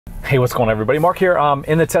Hey, what's going on, everybody? Mark here.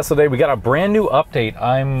 In the Tesla today, we got a brand new update.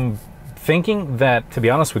 I'm thinking that, to be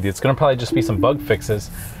honest with you, it's going to probably just be some bug fixes.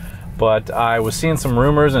 But I was seeing some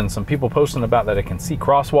rumors and some people posting about that it can see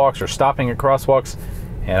crosswalks or stopping at crosswalks,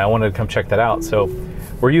 and I wanted to come check that out. So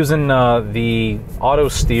we're using the auto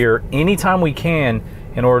steer anytime we can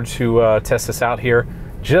in order to test this out here.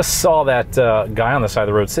 Just saw that guy on the side of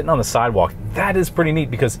the road sitting on the sidewalk. That is pretty neat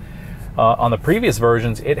because on the previous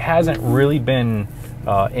versions, it hasn't really been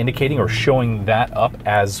indicating or showing that up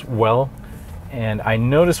as well. And I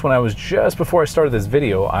noticed when I was just before I started this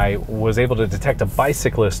video, I was able to detect a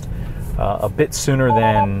bicyclist a bit sooner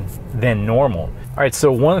than normal. All right,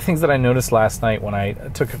 so one of the things that I noticed last night when I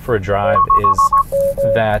took it for a drive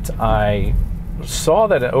is that I saw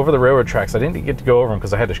that over the railroad tracks, I didn't get to go over them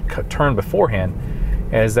because I had to turn beforehand,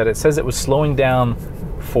 is that it says it was slowing down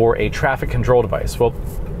for a traffic control device. Well,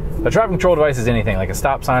 a traffic control device is anything like a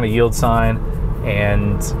stop sign, a yield sign,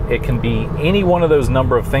 and it can be any one of those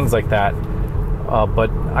number of things like that. But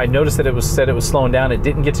I noticed that it was said it was slowing down. It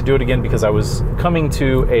didn't get to do it again because I was coming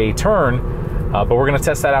to a turn, but we're going to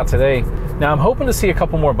test that out today. Now I'm hoping to see a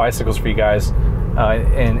couple more bicycles for you guys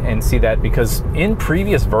and see that, because in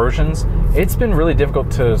previous versions it's been really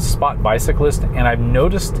difficult to spot bicyclists, and I've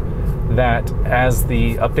noticed that as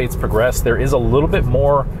the updates progress, there is a little bit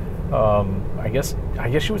more I guess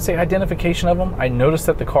you would say identification of them. I noticed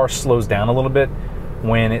that the car slows down a little bit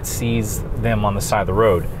when it sees them on the side of the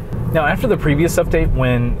road. Now, after the previous update,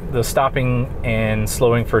 when the stopping and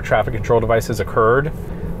slowing for traffic control devices occurred,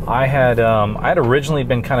 I had originally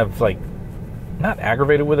been kind of like, not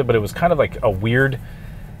aggravated with it, but it was kind of like a weird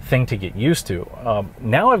thing to get used to.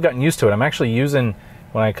 Now I've gotten used to it. I'm actually using,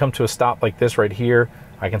 when I come to a stop like this right here,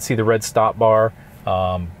 I can see the red stop bar,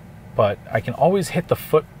 but I can always hit the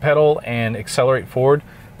foot pedal and accelerate forward.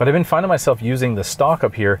 But I've been finding myself using the stalk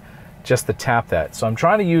up here just to tap that. So I'm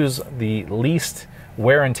trying to use the least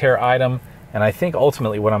wear and tear item, and I think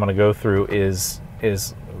ultimately what I'm going to go through is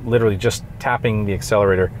literally just tapping the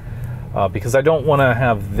accelerator, because I don't want to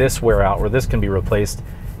have this wear out where this can be replaced,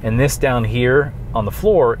 and this down here on the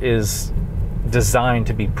floor is designed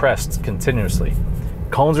to be pressed continuously.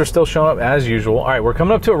 Cones are still showing up as usual. All right, we're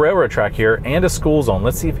coming up to a railroad track here and a school zone.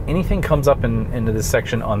 Let's see if anything comes up into this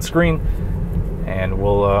section on screen, and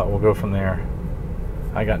we'll go from there.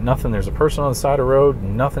 I got nothing. There's a person on the side of the road,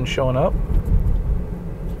 nothing showing up.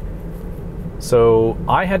 So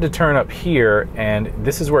I had to turn up here, and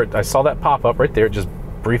this is where I saw that pop up right there. It just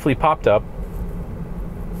briefly popped up.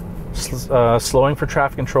 Slowing for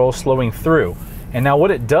traffic control, slowing through. And now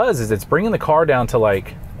what it does is it's bringing the car down to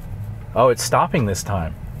like, oh, it's stopping this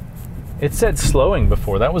time. It said slowing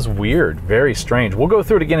before. That was weird, very strange. We'll go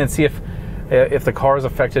through it again and see if the cars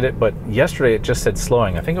affected it, but yesterday it just said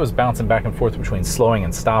slowing. I think it was bouncing back and forth between slowing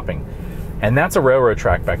and stopping. And that's a railroad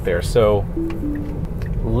track back there. So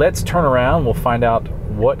let's turn around. We'll find out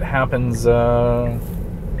what happens on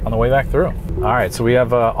the way back through. All right, so we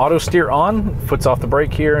have auto steer on, foot's off the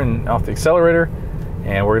brake here and off the accelerator,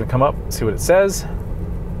 and we're gonna come up, see what it says.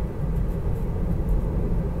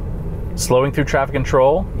 Slowing through traffic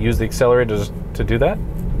control, use the accelerator to do that.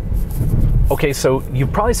 Okay, so you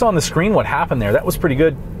probably saw on the screen what happened there. That was pretty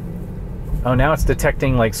good. Oh, now it's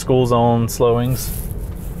detecting like school zone slowings.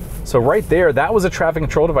 So right there, that was a traffic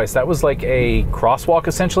control device. That was like a crosswalk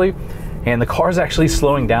essentially, and the car's actually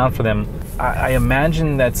slowing down for them. I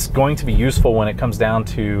imagine that's going to be useful when it comes down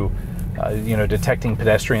to detecting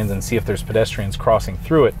pedestrians and see if there's pedestrians crossing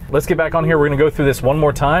through it. Let's get back on here. We're gonna go through this one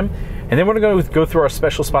more time, and then we're gonna go through our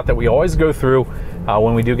special spot that we always go through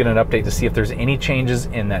when we do get an update to see if there's any changes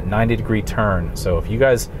in that 90-degree turn. So if you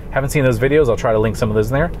guys haven't seen those videos, I'll try to link some of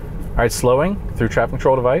those in there. All right, slowing through traffic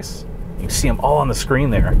control device. You can see them all on the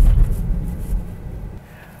screen there.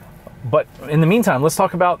 But in the meantime, let's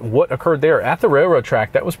talk about what occurred there at the railroad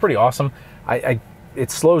track. That was pretty awesome. It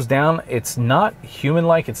slows down. It's not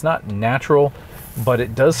human-like, it's not natural, but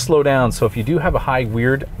it does slow down. So if you do have a high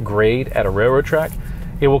weird grade at a railroad track,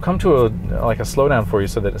 it will come to like a slowdown for you,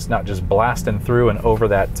 so that it's not just blasting through and over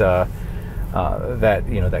that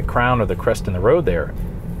that crown or the crest in the road there.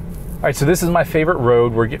 All right, so this is my favorite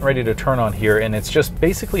road. We're getting ready to turn on here, and it's just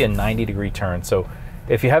basically a 90-degree turn. So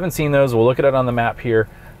if you haven't seen those, we'll look at it on the map here.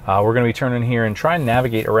 We're going to be turning here and try and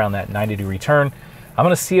navigate around that 90-degree turn. I'm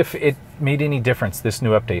going to see if it made any difference, this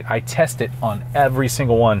new update. I test it on every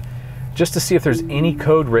single one just to see if there's any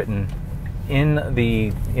code written in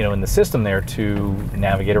the in the system there to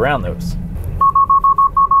navigate around those.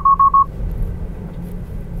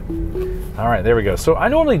 All right, there we go. So I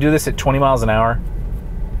normally do this at 20 miles an hour,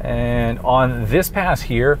 and on this pass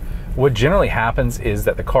here, what generally happens is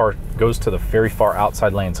that the car goes to the very far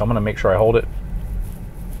outside lane. So I'm going to make sure I hold it.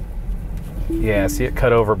 Yeah, see it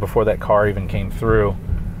cut over before that car even came through.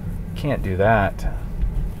 Can't do that.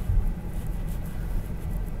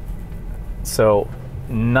 So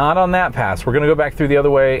not on that pass. We're going to go back through the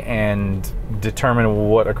other way and determine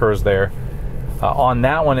what occurs there. On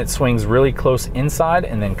that one, it swings really close inside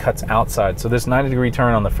and then cuts outside. So this 90-degree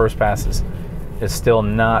turn on the first pass is still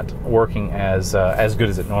not working as good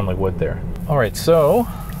as it normally would there. All right, so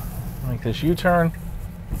make this U-turn.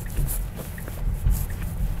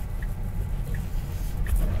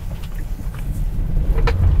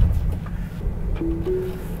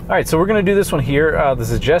 All right, so we're going to do this one here. The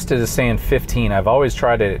suggested is saying 15. I've always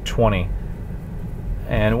tried it at 20.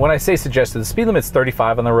 And when I say suggested, the speed limit's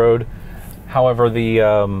 35 on the road. However,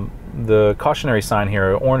 the cautionary sign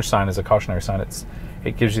here, orange sign is a cautionary sign.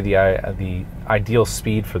 It gives you the ideal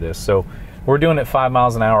speed for this. So we're doing it 5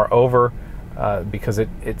 miles an hour over because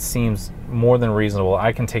it seems more than reasonable.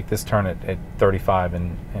 I can take this turn at 35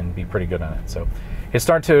 and be pretty good on it. So it's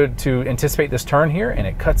starting to anticipate this turn here, and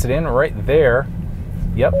it cuts it in right there.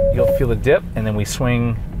 Yep, you'll feel the dip, and then we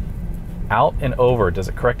swing out and over. Does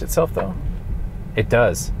it correct itself though? It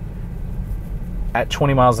does. At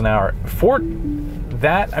 20 miles an hour. For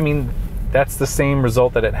that, I mean, that's the same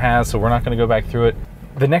result that it has, so we're not going to go back through it.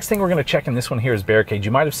 The next thing we're going to check in this one here is barricades.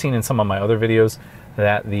 You might have seen in some of my other videos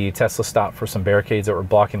that the Tesla stopped for some barricades that were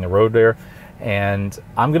blocking the road there, and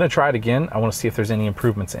I'm going to try it again. I want to see if there's any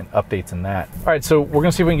improvements and updates in that. All right, so we're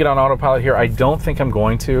going to see if we can get on autopilot here. I don't think I'm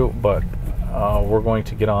going to, but we're going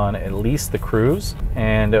to get on at least the cruise,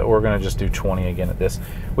 and we're going to just do 20 again at this.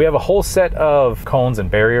 We have a whole set of cones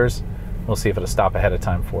and barriers. We'll see if it'll stop ahead of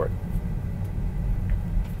time for it.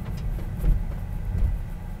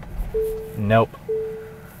 Nope,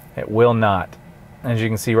 it will not. As you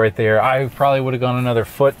can see right there, I probably would have gone another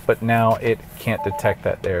foot, but now it can't detect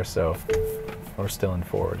that there, so we're still in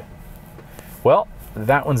forward. Well,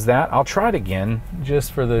 that one's that. I'll try it again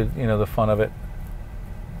just for the, you know, the fun of it.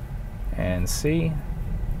 And see.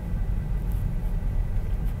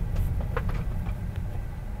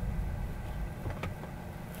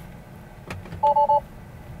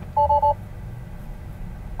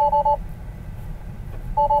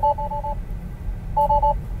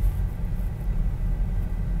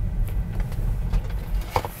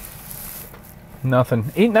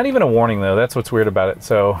 Nothing. Not even a warning though. That's what's weird about it.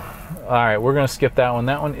 So, all right, we're going to skip that one.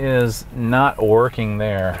 That one is not working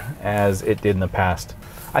there as it did in the past.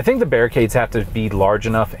 I think the barricades have to be large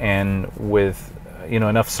enough and with, you know,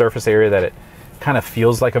 enough surface area that it kind of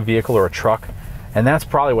feels like a vehicle or a truck. And that's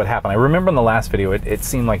probably what happened. I remember in the last video, it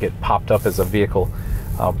seemed like it popped up as a vehicle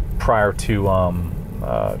prior to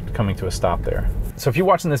coming to a stop there. So if you're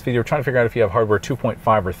watching this video, trying to figure out if you have hardware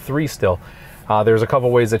 2.5 or 3 still, there's a couple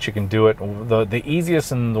ways that you can do it. The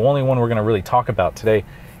easiest and the only one we're going to really talk about today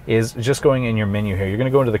is just going in your menu here. You're going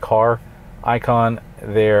to go into the car icon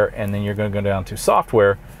there, and then you're going to go down to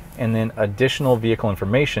software and then additional vehicle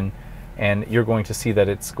information, and you're going to see that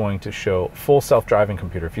it's going to show full self-driving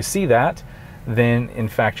computer. If you see that, then in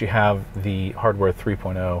fact you have the hardware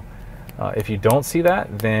 3.0. If you don't see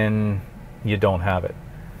that, then you don't have it.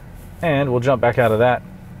 And we'll jump back out of that.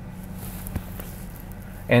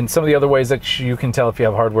 And some of the other ways that you can tell if you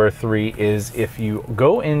have hardware 3 is if you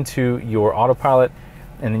go into your autopilot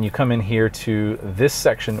and then you come in here to this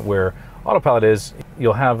section where autopilot is,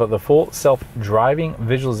 you'll have the full self-driving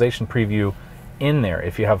visualization preview in there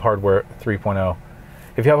if you have hardware 3.0.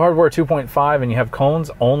 If you have hardware 2.5 and you have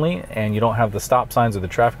cones only and you don't have the stop signs or the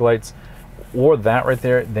traffic lights or that right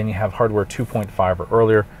there, then you have hardware 2.5 or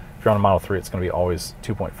earlier. If you're on a Model 3, it's going to be always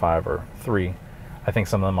 2.5 or 3. I think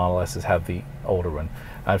some of the Model S's have the older one.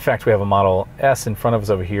 In fact, we have a Model S in front of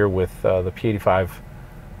us over here with the P85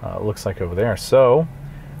 looks like over there. So,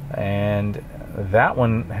 and that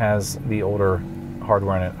one has the older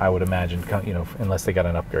hardware in it, I would imagine, you know, unless they got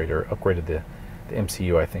an upgrade or upgraded the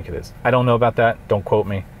MCU, I think it is. I don't know about that. Don't quote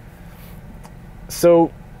me.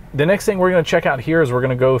 So the next thing we're going to check out here is we're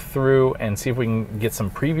going to go through and see if we can get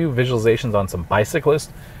some preview visualizations on some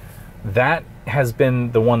bicyclists. That has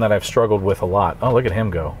been the one that I've struggled with a lot. Oh, look at him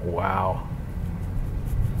go. Wow.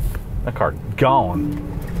 That car gone.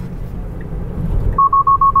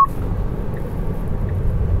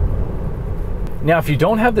 Now, if you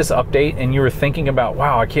don't have this update and you were thinking about,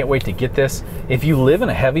 wow, I can't wait to get this, if you live in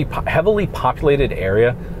a heavily populated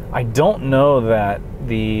area, I don't know that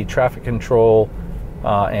the traffic control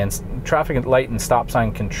and traffic light and stop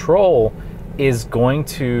sign control is going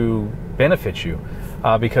to benefit you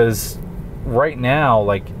because right now,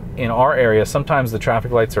 like in our area, sometimes the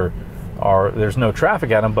traffic lights are there's no traffic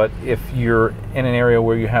at them, but if you're in an area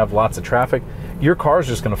where you have lots of traffic, your car is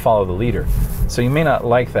just going to follow the leader. So you may not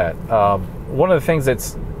like that. One of the things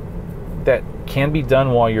that's that can be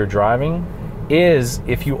done while you're driving is,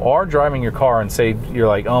 if you are driving your car and say you're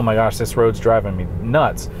like, oh my gosh, this road's driving me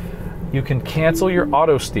nuts, you can cancel your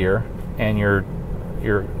auto steer and your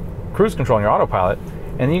cruise control and your autopilot,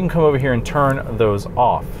 and then you can come over here and turn those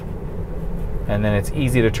off. And then it's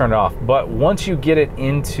easy to turn it off. But once you get it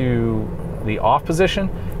into the off position,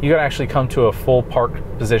 you gotta actually come to a full park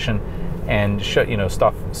position and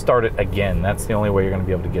start it again. That's the only way you're gonna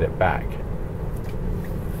be able to get it back.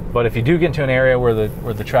 But if you do get into an area where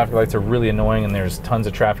the traffic lights are really annoying and there's tons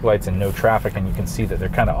of traffic lights and no traffic, and you can see that they're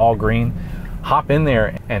kind of all green, hop in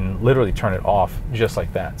there and literally turn it off just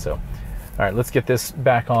like that. So, all right, let's get this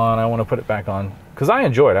back on. I want to put it back on because I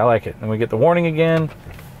enjoy it. I like it. And we get the warning again,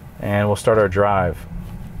 and we'll start our drive.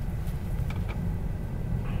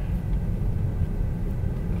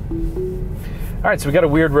 All right, so we got a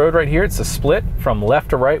weird road right here. It's a split from left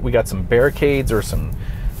to right. We got some barricades or some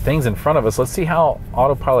things in front of us. Let's see how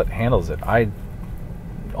autopilot handles it.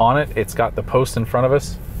 On it, it's got the post in front of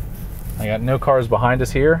us. I got no cars behind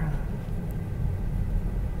us here.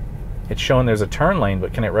 It's showing there's a turn lane,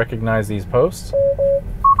 but can it recognize these posts?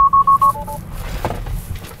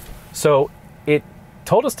 So it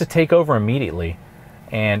told us to take over immediately,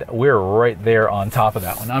 and we're right there on top of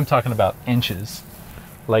that one. I'm talking about inches,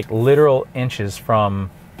 like literal inches from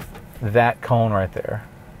that cone right there.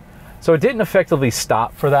 So it didn't effectively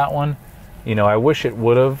stop for that one. You know, I wish it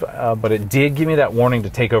would have, but it did give me that warning to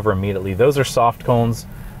take over immediately. Those are soft cones.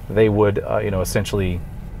 They would, essentially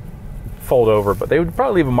fold over, but they would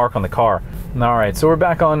probably leave a mark on the car. All right, so we're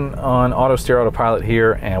back on auto steer autopilot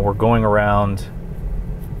here, and we're going around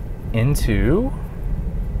into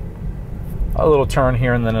a little turn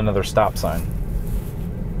here and then another stop sign.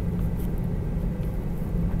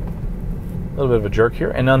 A little bit of a jerk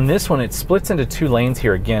here, and on this one it splits into two lanes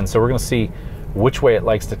here again, so we're going to see which way it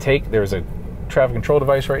likes to take. There's a traffic control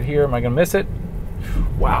device right here. Am I going to miss it?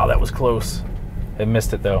 Wow, that was close. It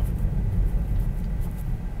missed it though.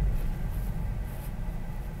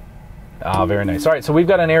 Ah, very nice. All right, so we've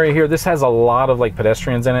got an area here. This has a lot of like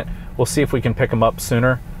pedestrians in it. We'll see if we can pick them up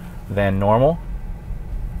sooner than normal.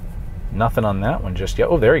 Nothing on that one just yet.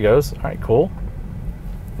 Oh, there he goes. All right, cool.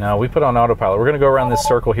 Now we put on autopilot. We're going to go around this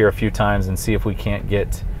circle here a few times and see if we can't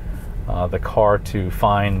get the car to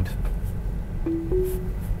find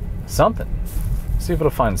something. See if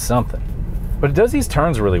it'll find something. But it does these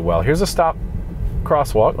turns really well. Here's a stop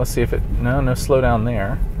crosswalk. Let's see if it, no slow down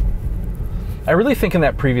there. I really think in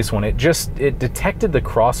that previous one, it detected the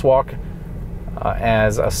crosswalk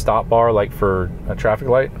as a stop bar, like for a traffic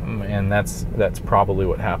light, and that's probably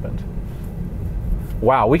what happened.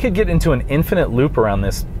 Wow, we could get into an infinite loop around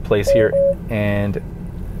this place here and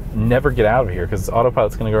never get out of here, because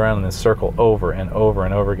autopilot's going to go around in this circle over and over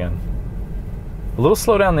and over again. A little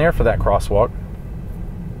slow down there for that crosswalk.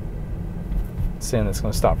 It's saying it's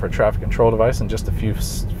going to stop for a traffic control device in just a few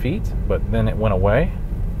feet, but then it went away.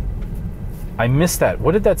 I missed that.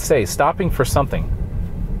 What did that say? Stopping for something.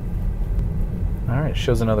 All right, it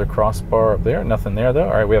shows another crossbar up there. Nothing there though.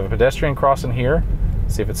 All right, we have a pedestrian crossing here.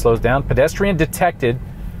 See if it slows down. Pedestrian detected.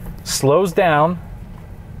 Slows down.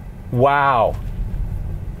 Wow.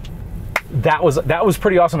 That was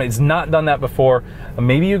pretty awesome. It's not done that before.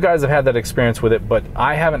 Maybe you guys have had that experience with it, but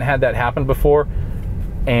I haven't had that happen before.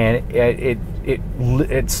 And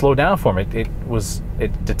it slowed down for me.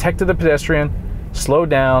 It detected the pedestrian, slowed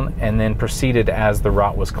down, and then proceeded as the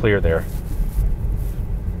route was clear there.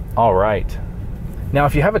 All right. Now,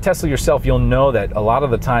 if you have a Tesla yourself, you'll know that a lot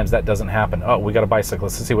of the times that doesn't happen. Oh, we got a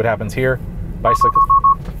bicyclist. Let's see what happens here. Bicycle.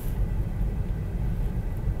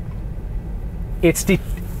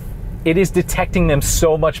 It is detecting them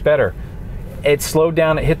so much better. It slowed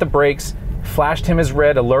down, it hit the brakes, flashed him as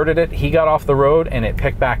red, alerted it, he got off the road, and it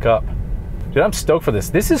picked back up. Dude, I'm stoked for this.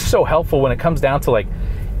 This is so helpful when it comes down to like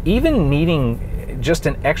even needing just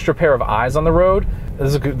an extra pair of eyes on the road.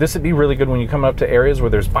 This would be really good when you come up to areas where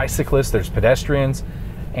there's bicyclists, there's pedestrians,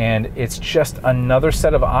 and it's just another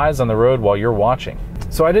set of eyes on the road while you're watching.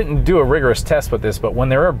 So I didn't do a rigorous test with this, but when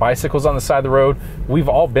there are bicycles on the side of the road, we've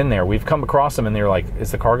all been there. We've come across them and they're like,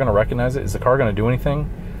 is the car gonna recognize it? Is the car gonna do anything?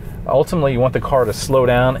 Ultimately, you want the car to slow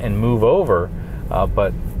down and move over,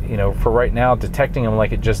 but you know, for right now, detecting them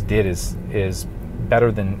like it just did is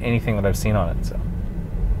better than anything that I've seen on it. So.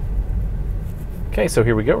 Okay, so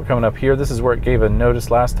here we go. We're coming up here. This is where it gave a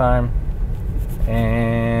notice last time,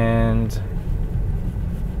 and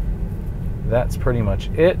that's pretty much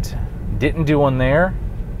it. Didn't do one there.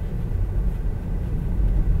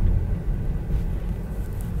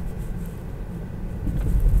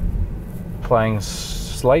 Applying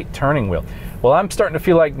slight turning wheel. Well, I'm starting to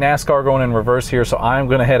feel like NASCAR going in reverse here, so I'm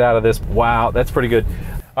going to head out of this. Wow, that's pretty good.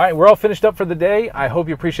 All right, we're all finished up for the day. I hope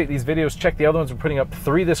you appreciate these videos. Check the other ones. We're putting up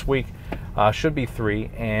 3 this week. Should be 3.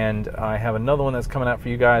 And I have another one that's coming out for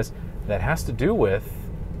you guys that has to do with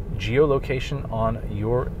geolocation on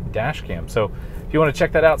your dash cam. So if you want to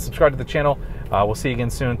check that out, subscribe to the channel. We'll see you again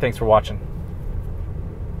soon. Thanks for watching.